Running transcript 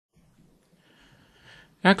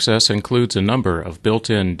Access includes a number of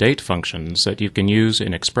built-in date functions that you can use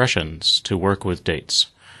in expressions to work with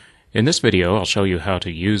dates. In this video, I'll show you how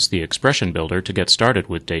to use the expression builder to get started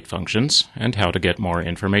with date functions and how to get more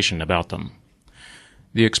information about them.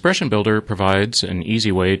 The expression builder provides an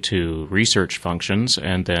easy way to research functions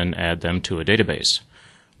and then add them to a database.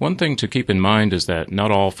 One thing to keep in mind is that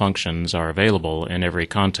not all functions are available in every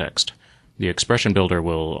context. The expression builder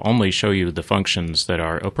will only show you the functions that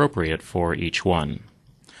are appropriate for each one.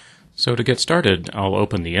 So to get started, I'll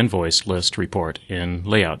open the invoice list report in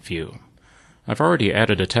Layout View. I've already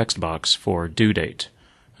added a text box for due date.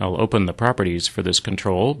 I'll open the properties for this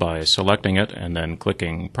control by selecting it and then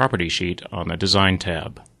clicking Property Sheet on the Design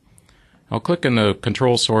tab. I'll click in the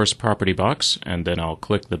Control Source property box and then I'll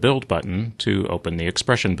click the Build button to open the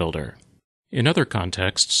expression builder. In other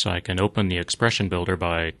contexts, I can open the expression builder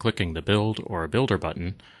by clicking the Build or Builder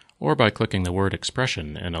button or by clicking the word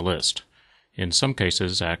expression in a list. In some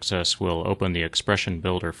cases, Access will open the expression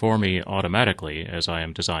builder for me automatically as I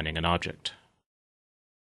am designing an object.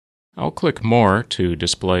 I'll click More to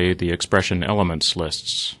display the expression elements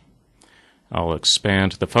lists. I'll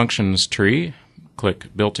expand the functions tree, click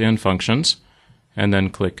Built-in Functions, and then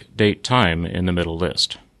click Date Time in the middle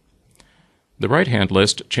list. The right-hand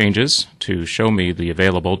list changes to show me the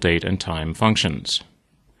available date and time functions.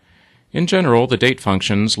 In general, the date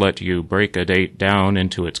functions let you break a date down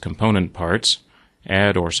into its component parts,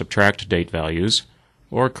 add or subtract date values,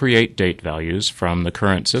 or create date values from the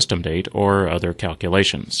current system date or other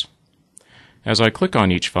calculations. As I click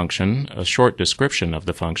on each function, a short description of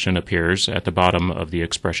the function appears at the bottom of the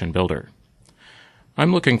expression builder.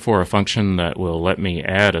 I'm looking for a function that will let me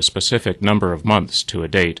add a specific number of months to a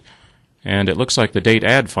date, and it looks like the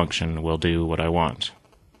DateAdd function will do what I want.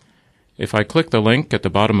 If I click the link at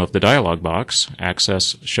the bottom of the dialog box,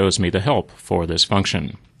 Access shows me the help for this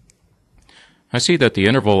function. I see that the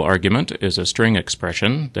interval argument is a string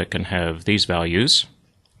expression that can have these values,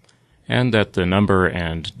 and that the number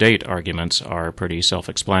and date arguments are pretty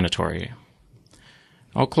self-explanatory.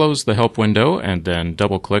 I'll close the help window and then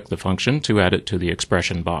double-click the function to add it to the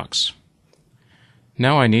expression box.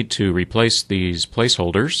 Now I need to replace these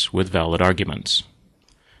placeholders with valid arguments.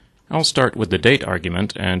 I'll start with the date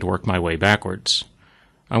argument and work my way backwards.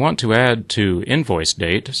 I want to add to invoice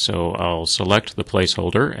date, so I'll select the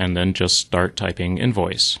placeholder and then just start typing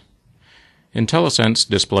invoice. IntelliSense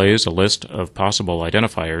displays a list of possible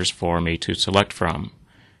identifiers for me to select from.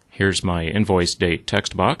 Here's my invoice date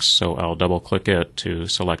text box, so I'll double-click it to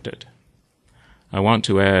select it. I want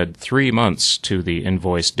to add 3 months to the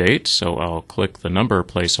invoice date, so I'll click the number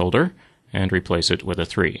placeholder and replace it with a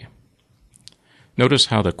 3. Notice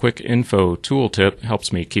how the Quick Info tooltip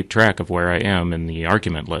helps me keep track of where I am in the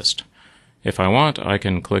argument list. If I want, I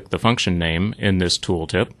can click the function name in this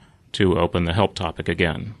tooltip to open the help topic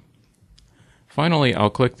again. Finally, I'll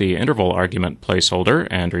click the interval argument placeholder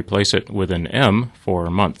and replace it with an M for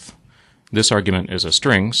month. This argument is a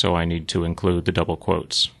string, so I need to include the double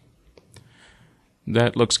quotes.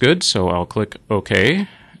 That looks good, so I'll click OK,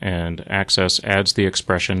 and Access adds the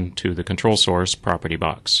expression to the Control Source property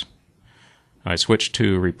box. I switch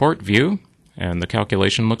to Report View, and the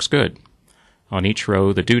calculation looks good. On each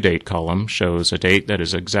row, the due date column shows a date that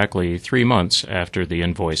is exactly 3 months after the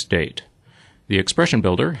invoice date. The expression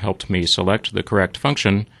builder helped me select the correct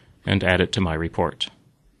function and add it to my report.